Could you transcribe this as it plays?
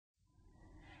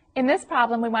In this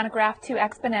problem, we want to graph two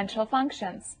exponential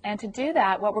functions. And to do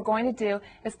that, what we're going to do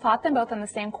is plot them both on the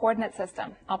same coordinate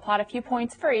system. I'll plot a few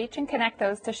points for each and connect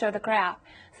those to show the graph,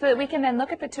 so that we can then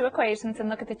look at the two equations and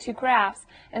look at the two graphs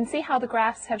and see how the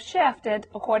graphs have shifted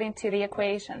according to the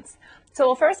equations. So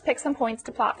we'll first pick some points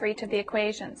to plot for each of the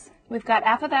equations. We've got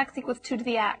f of x equals 2 to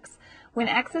the x. When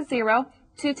x is 0,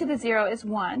 2 to the 0 is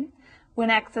 1. When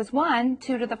x is 1,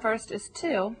 2 to the first is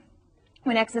 2.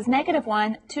 When x is negative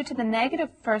 1, 2 to the negative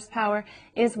first power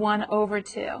is 1 over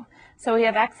 2. So we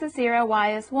have x is 0,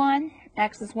 y is 1,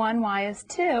 x is 1, y is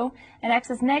 2, and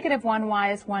x is negative 1,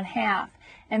 y is 1/2.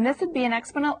 And this would be an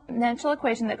exponential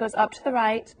equation that goes up to the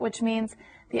right, which means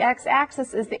the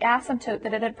x-axis is the asymptote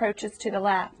that it approaches to the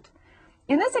left.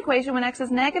 In this equation, when x is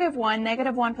negative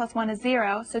 1 plus 1 is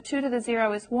 0, so 2 to the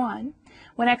 0 is 1.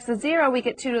 When x is 0, we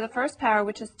get 2 to the first power,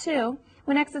 which is 2.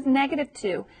 When x is negative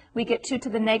 2, we get 2 to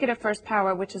the negative first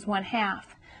power, which is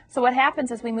 1/2. So what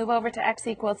happens is we move over to x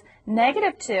equals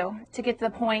negative 2 to get to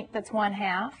the point that's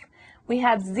 1/2. We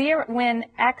have 0, when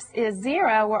x is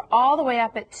 0, we're all the way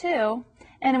up at 2.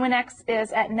 And when x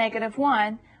is at negative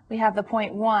 1, we have the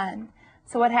point 1.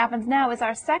 So what happens now is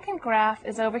our second graph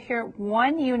is over here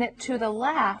 1 unit to the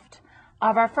left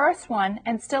of our first one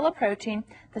and still approaching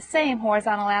the same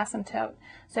horizontal asymptote.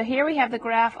 So here we have the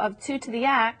graph of 2 to the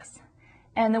x,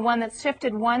 and the one that's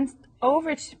shifted 1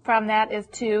 over from that is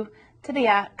 2 to the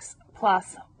x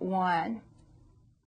plus 1.